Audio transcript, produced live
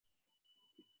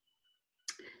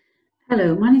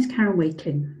Hello, my name is Karen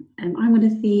Wakelin. I'm one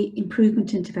of the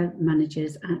Improvement and Development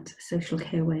Managers at Social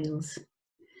Care Wales.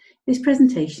 This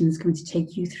presentation is going to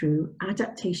take you through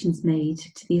adaptations made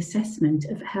to the assessment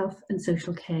of health and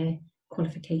social care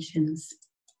qualifications.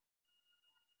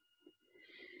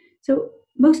 So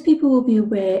most people will be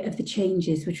aware of the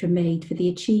changes which were made for the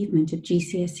achievement of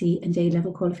GCSE and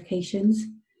A-level qualifications,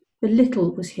 but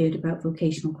little was heard about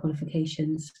vocational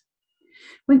qualifications.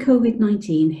 When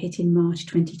Covid-19 hit in March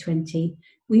 2020,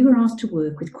 we were asked to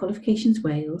work with Qualifications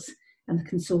Wales and the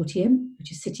consortium,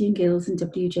 which is City and Guilds and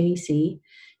WJEC,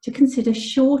 to consider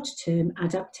short-term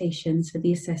adaptations for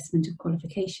the assessment of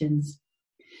qualifications.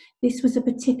 This was a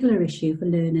particular issue for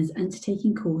learners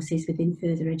undertaking courses within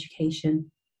further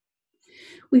education.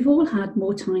 We've all had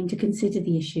more time to consider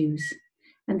the issues,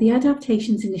 and the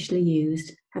adaptations initially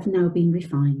used have now been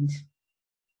refined.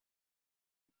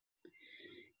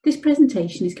 This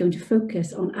presentation is going to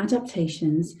focus on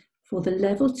adaptations for the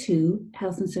Level 2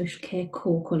 Health and Social Care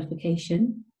Core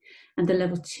qualification and the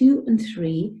Level 2 and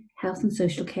 3 Health and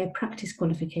Social Care Practice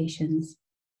qualifications.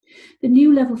 The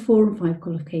new Level 4 and 5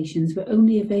 qualifications were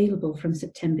only available from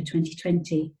September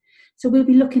 2020, so we'll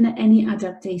be looking at any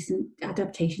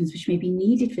adaptations which may be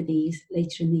needed for these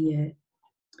later in the year.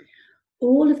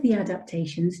 All of the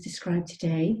adaptations described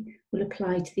today will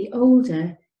apply to the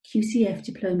older QCF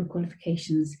diploma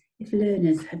qualifications if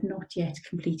learners had not yet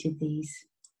completed these.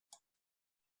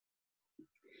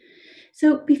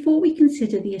 So before we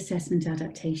consider the assessment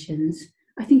adaptations,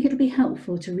 I think it'll be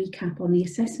helpful to recap on the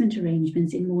assessment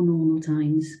arrangements in more normal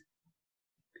times.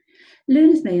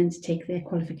 Learners may undertake their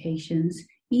qualifications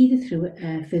either through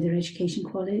a further education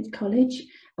college,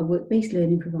 a work-based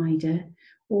learning provider,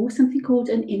 or something called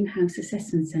an in-house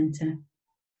assessment centre.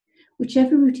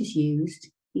 Whichever route is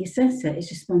used, the assessor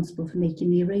is responsible for making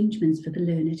the arrangements for the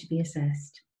learner to be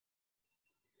assessed.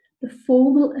 The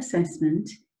formal assessment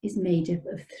is made up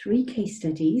of 3 case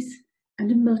studies and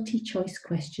a multi-choice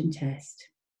question test.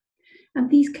 And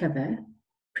these cover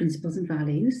principles and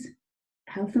values,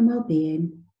 health and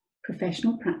well-being,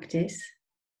 professional practice,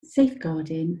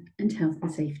 safeguarding, and health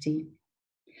and safety.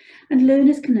 And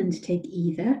learners can undertake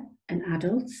either an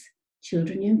adults,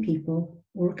 children, young people,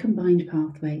 or a combined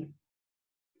pathway.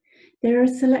 There are a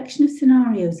selection of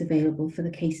scenarios available for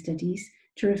the case studies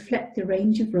to reflect the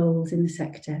range of roles in the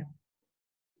sector.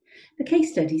 The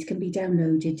case studies can be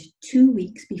downloaded 2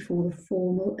 weeks before the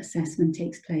formal assessment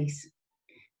takes place.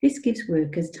 This gives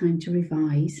workers time to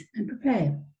revise and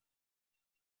prepare.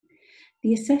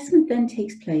 The assessment then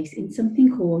takes place in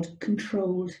something called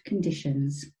controlled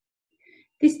conditions.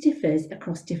 This differs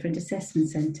across different assessment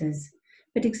centres,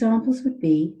 but examples would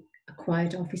be a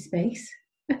quiet office space,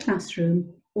 a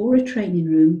classroom, or a training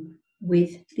room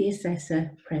with the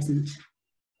assessor present.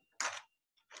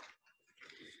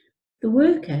 The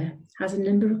worker has a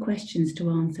number of questions to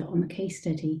answer on the case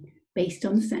study based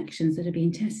on the sections that are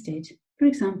being tested, for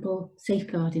example,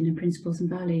 safeguarding and principles and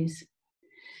values.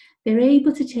 They're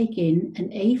able to take in an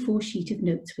A4 sheet of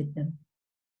notes with them.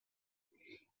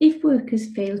 If workers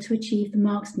fail to achieve the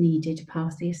marks needed to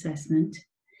pass the assessment,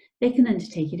 they can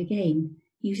undertake it again,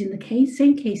 using the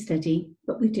same case study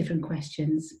but with different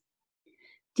questions.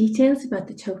 Details about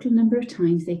the total number of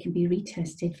times they can be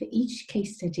retested for each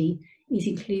case study is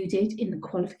included in the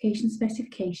qualification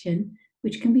specification,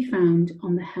 which can be found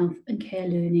on the Health and Care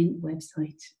Learning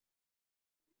website.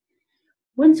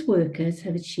 Once workers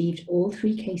have achieved all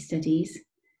 3 case studies,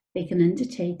 they can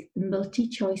undertake the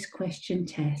multi-choice question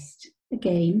test,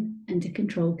 again under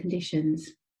controlled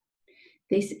conditions.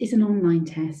 This is an online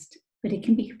test, but it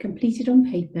can be completed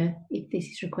on paper if this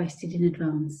is requested in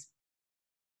advance.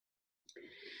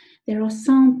 There are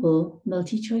sample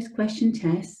multi-choice question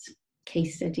tests,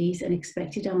 case studies and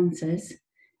expected answers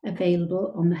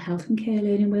available on the Health and Care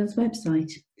Learning Wales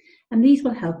website, and these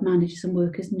will help managers and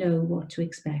workers know what to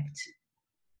expect.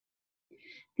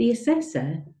 The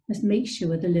assessor must make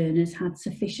sure the learners had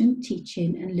sufficient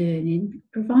teaching and learning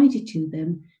provided to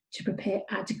them to prepare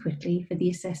adequately for the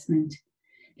assessment,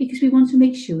 because we want to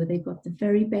make sure they've got the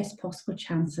very best possible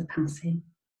chance of passing.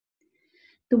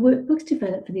 The workbooks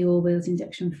developed for the All Wales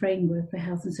Induction Framework for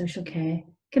Health and Social Care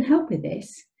can help with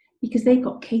this because they've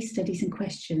got case studies and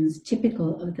questions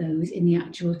typical of those in the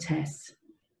actual tests.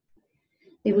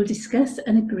 They will discuss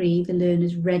and agree the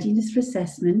learner's readiness for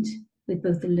assessment with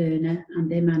both the learner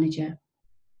and their manager.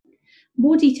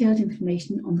 More detailed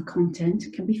information on the content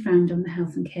can be found on the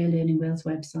Health and Care Learning Wales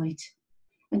website,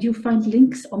 and you'll find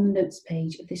links on the notes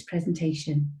page of this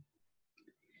presentation.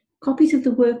 Copies of the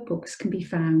workbooks can be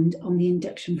found on the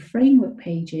induction framework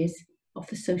pages of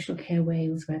the Social Care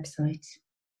Wales website.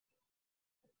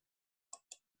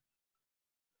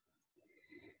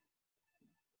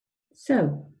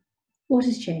 So, what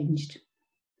has changed?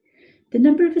 The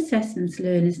number of assessments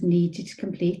learners needed to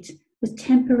complete was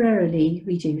temporarily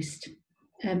reduced.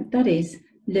 That is,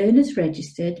 learners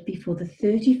registered before the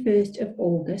 31st of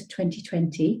August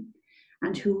 2020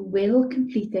 and who will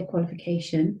complete their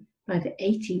qualification by the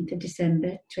 18th of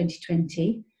December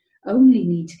 2020 only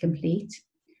need to complete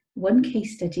one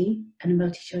case study and a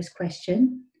multi-choice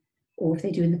question, or if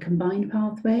they're doing the combined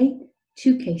pathway,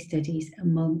 2 case studies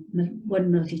and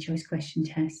one multi-choice question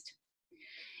test.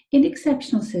 In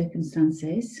exceptional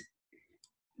circumstances,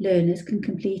 learners can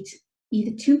complete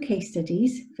either 2 case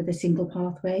studies for the single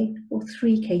pathway or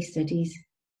 3 case studies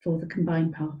for the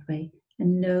combined pathway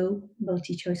and no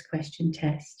multi-choice question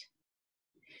test.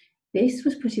 This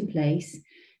was put in place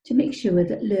to make sure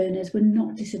that learners were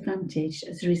not disadvantaged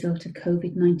as a result of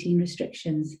Covid-19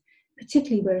 restrictions,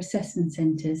 particularly where assessment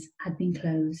centres had been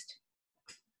closed.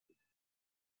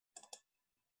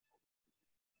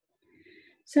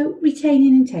 So,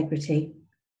 retaining integrity.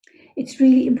 It's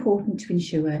really important to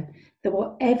ensure that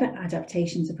whatever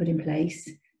adaptations are put in place,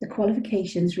 the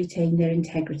qualifications retain their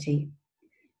integrity.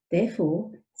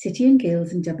 Therefore, City and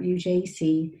Guilds and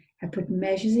WJC have put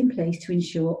measures in place to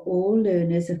ensure all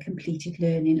learners have completed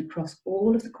learning across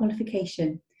all of the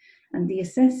qualification, and the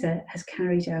assessor has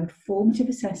carried out formative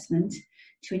assessment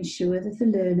to ensure that the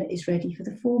learner is ready for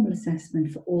the formal assessment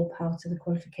for all parts of the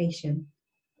qualification.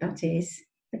 That is,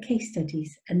 the case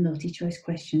studies and multi-choice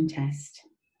question test.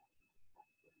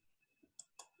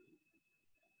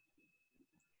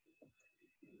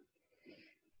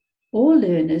 All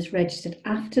learners registered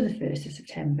after the 1st of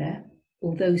September,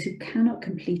 or those who cannot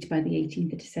complete by the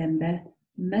 18th of December,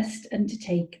 must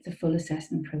undertake the full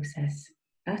assessment process.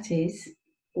 That is,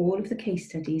 all of the case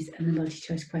studies and the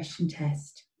multi-choice question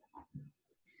test.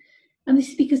 And this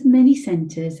is because many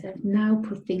centres have now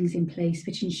put things in place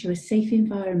which ensure safe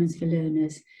environments for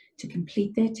learners to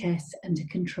complete their tests under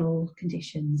controlled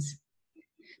conditions.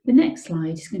 The next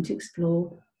slide is going to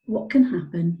explore what can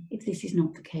happen if this is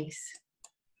not the case.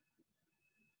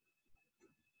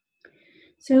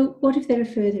 So what if there are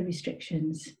further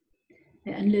restrictions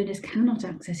and learners cannot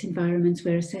access environments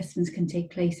where assessments can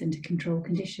take place under controlled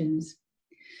conditions?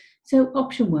 So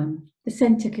option 1, the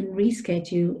centre can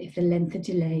reschedule if the length of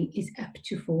delay is up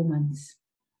to 4 months.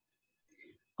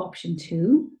 Option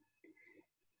 2,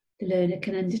 the learner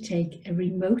can undertake a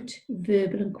remote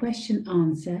verbal and question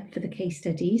answer for the case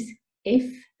studies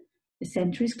if the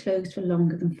centre is closed for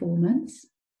longer than 4 months.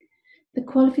 The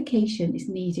qualification is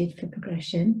needed for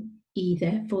progression,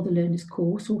 either for the learner's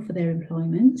course or for their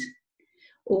employment,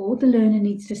 or the learner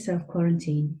needs to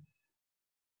self-quarantine.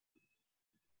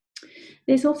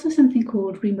 There's also something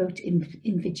called remote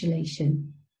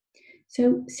invigilation.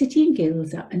 So City and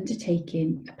Guilds are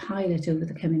undertaking a pilot over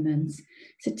the coming months,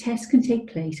 so tests can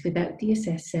take place without the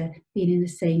assessor being in the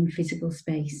same physical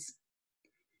space.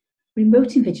 Remote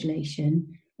invigilation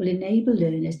will enable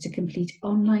learners to complete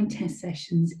online test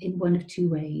sessions in one of 2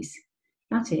 ways.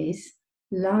 That is,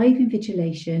 live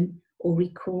invigilation or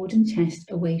record and test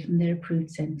away from their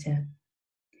approved centre.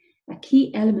 A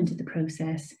key element of the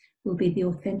process will be the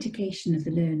authentication of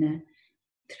the learner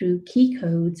through key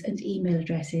codes and email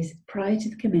addresses prior to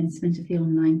the commencement of the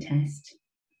online test.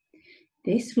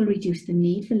 This will reduce the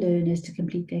need for learners to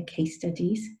complete their case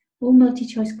studies or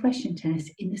multi-choice question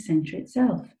tests in the centre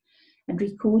itself, and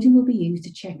recording will be used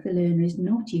to check the learner is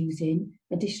not using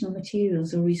additional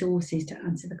materials or resources to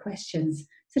answer the questions,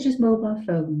 such as mobile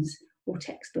phones or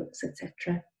textbooks,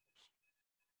 etc.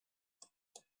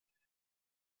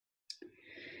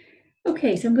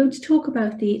 Okay, so I'm going to talk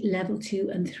about the Level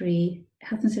 2 and 3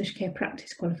 Health and Social Care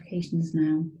Practice qualifications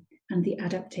now, and the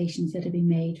adaptations that have been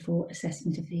made for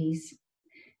assessment of these.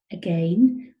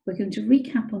 Again, we're going to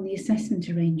recap on the assessment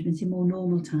arrangements in more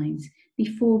normal times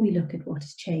before we look at what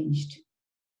has changed.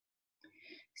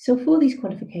 So for these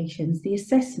qualifications, the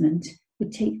assessment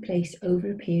would take place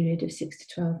over a period of 6 to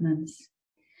 12 months.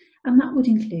 And that would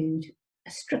include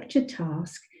a structured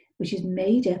task, which is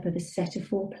made up of a set of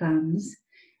 4 plans,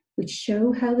 which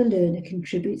show how the learner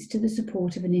contributes to the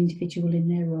support of an individual in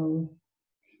their role.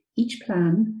 Each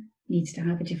plan needs to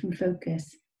have a different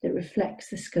focus that reflects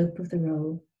the scope of the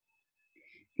role.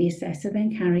 The assessor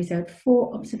then carries out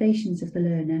 4 observations of the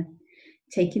learner,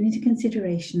 taking into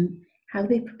consideration how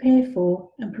they prepare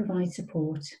for and provide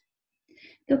support.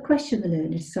 They'll question the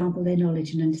learner to sample their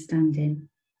knowledge and understanding.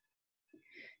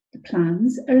 The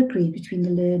plans are agreed between the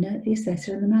learner, the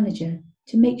assessor and the manager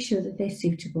to make sure that they're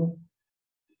suitable.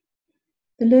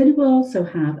 The learner will also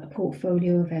have a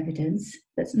portfolio of evidence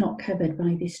that's not covered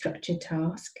by this structured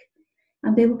task,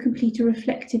 and they will complete a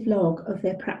reflective log of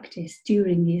their practice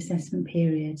during the assessment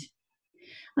period.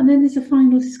 And then there's a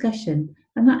final discussion,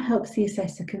 and that helps the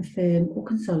assessor confirm or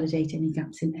consolidate any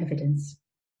gaps in evidence.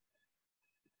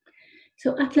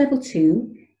 So at level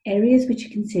 2, areas which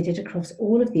are considered across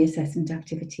all of the assessment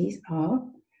activities are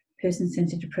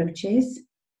person-centred approaches,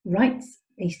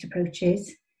 rights-based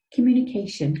approaches,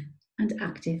 communication, and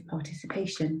active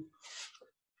participation.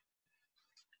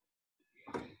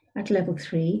 At level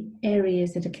 3,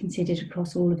 areas that are considered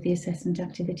across all of the assessment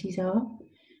activities are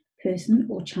person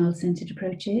or child-centred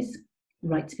approaches,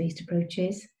 rights-based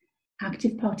approaches,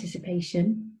 active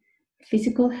participation,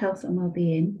 physical health and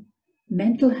well-being,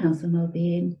 mental health and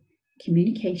well-being,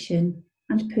 communication,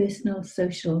 and personal,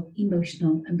 social,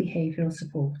 emotional, and behavioural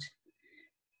support.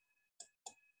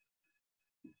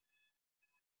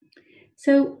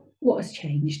 So, what has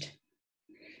changed?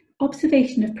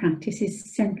 Observation of practice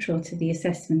is central to the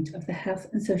assessment of the health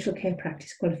and social care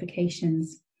practice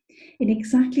qualifications in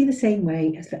exactly the same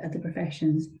way as for other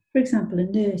professions, for example, a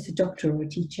nurse, a doctor, or a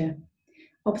teacher.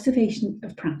 Observation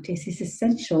of practice is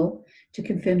essential to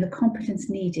confirm the competence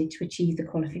needed to achieve the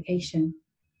qualification.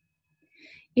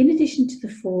 In addition to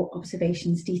the 4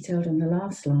 observations detailed on the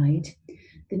last slide,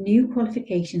 the new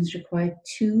qualifications require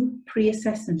 2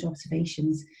 pre-assessment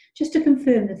observations just to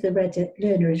confirm that the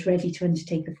learner is ready to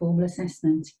undertake the formal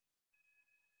assessment.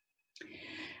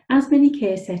 As many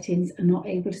care settings are not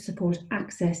able to support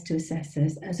access to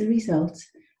assessors as a result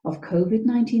of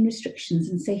COVID-19 restrictions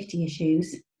and safety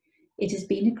issues, it has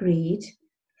been agreed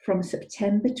from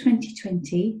September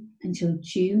 2020 until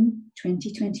June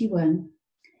 2021,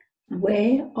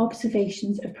 where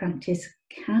observations of practice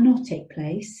cannot take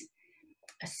place,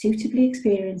 a suitably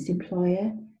experienced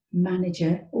employer,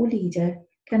 manager, or leader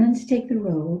can undertake the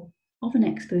role of an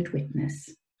expert witness.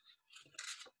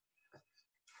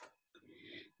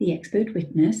 The expert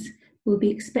witness will be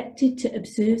expected to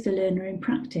observe the learner in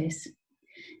practice.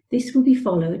 This will be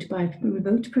followed by a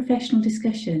remote professional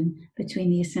discussion between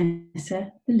the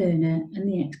assessor, the learner, and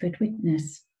the expert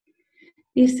witness.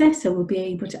 The assessor will be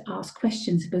able to ask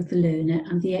questions of both the learner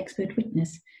and the expert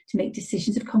witness to make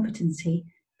decisions of competency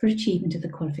for achievement of the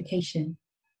qualification.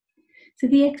 So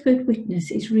the expert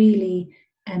witness is really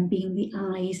being the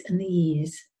eyes and the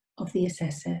ears of the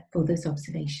assessor for those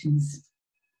observations.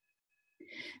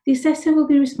 The assessor will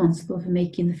be responsible for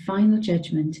making the final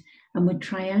judgment and would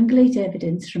triangulate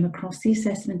evidence from across the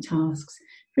assessment tasks,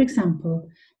 for example,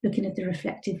 looking at the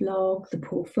reflective log, the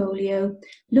portfolio,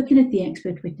 looking at the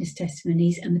expert witness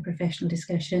testimonies and the professional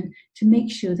discussion to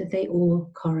make sure that they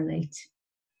all correlate.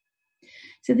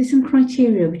 So there's some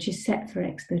criteria which is set for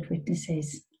expert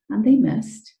witnesses, and they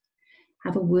must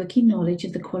have a working knowledge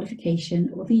of the qualification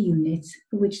or the units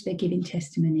for which they're giving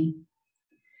testimony.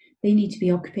 They need to be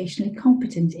occupationally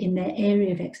competent in their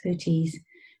area of expertise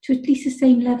to at least the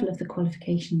same level of the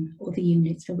qualification or the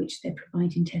units for which they're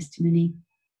providing testimony.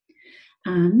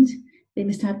 And they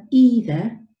must have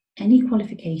either any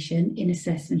qualification in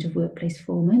assessment of workplace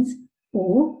performance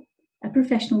or a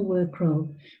professional work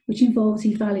role, which involves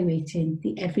evaluating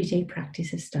the everyday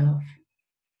practice of staff.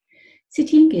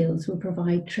 City and Guilds will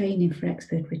provide training for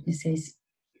expert witnesses.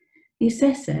 The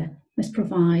assessor must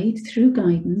provide through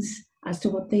guidance as to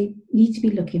what they need to be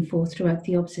looking for throughout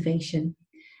the observation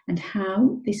and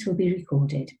how this will be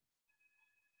recorded.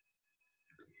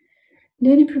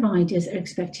 Learning providers are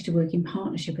expected to work in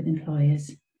partnership with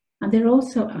employers, and they're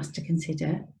also asked to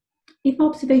consider, if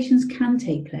observations can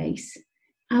take place,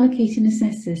 allocating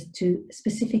assessors to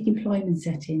specific employment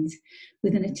settings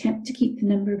with an attempt to keep the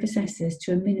number of assessors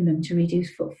to a minimum to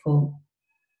reduce footfall.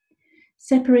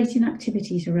 Separating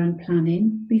activities around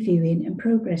planning, reviewing and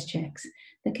progress checks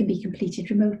that can be completed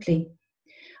remotely.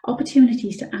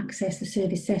 Opportunities to access the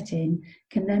service setting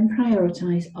can then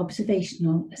prioritise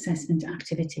observational assessment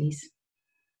activities.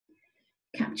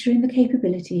 Capturing the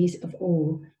capabilities of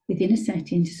all within a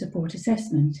setting to support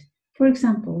assessment. For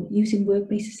example, using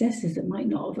work-based assessors that might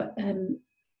not have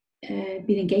been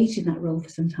engaged in that role for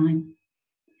some time.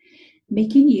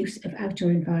 Making use of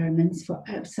outdoor environments for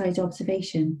outside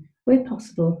observation where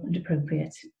possible and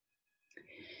appropriate.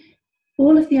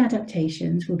 All of the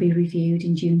adaptations will be reviewed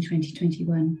in June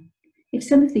 2021. If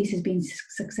some of these have been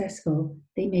successful,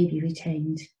 they may be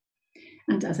retained.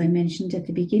 And as I mentioned at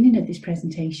the beginning of this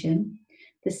presentation,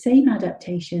 the same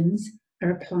adaptations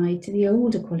are applied to the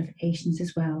older qualifications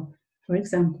as well. For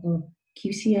example,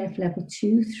 QCF level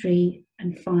 2, 3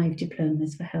 and 5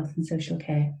 diplomas for health and social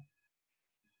care.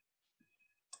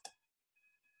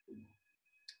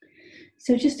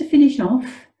 So just to finish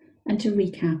off and to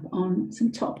recap on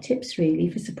some top tips really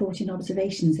for supporting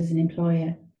observations as an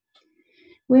employer.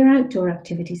 Where outdoor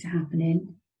activities are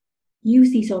happening,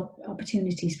 use these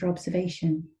opportunities for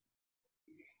observation.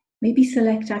 Maybe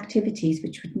select activities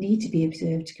which would need to be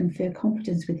observed to confer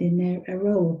competence within their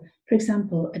role. For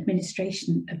example,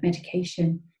 administration of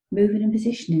medication, moving and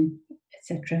positioning,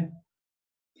 etc.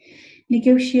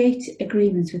 Negotiate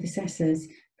agreements with assessors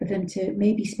for them to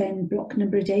maybe spend block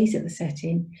number of days at the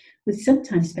setting, with some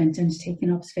time spent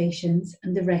undertaking observations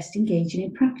and the rest engaging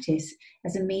in practice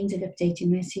as a means of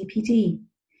updating their CPD.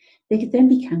 They could then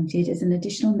be counted as an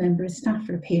additional member of staff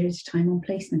for a period of time on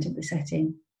placement at the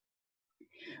setting.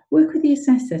 Work with the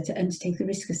assessor to undertake the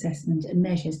risk assessment and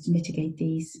measures to mitigate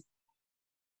these.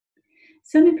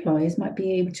 Some employers might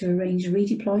be able to arrange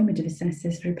redeployment of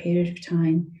assessors for a period of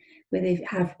time where they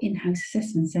have in-house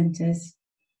assessment centres,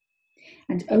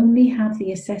 and only have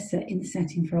the assessor in the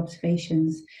setting for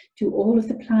observations, do all of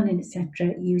the planning,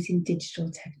 etc., using digital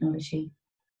technology.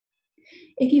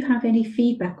 If you have any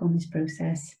feedback on this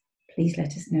process, please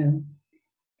let us know.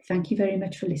 Thank you very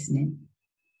much for listening.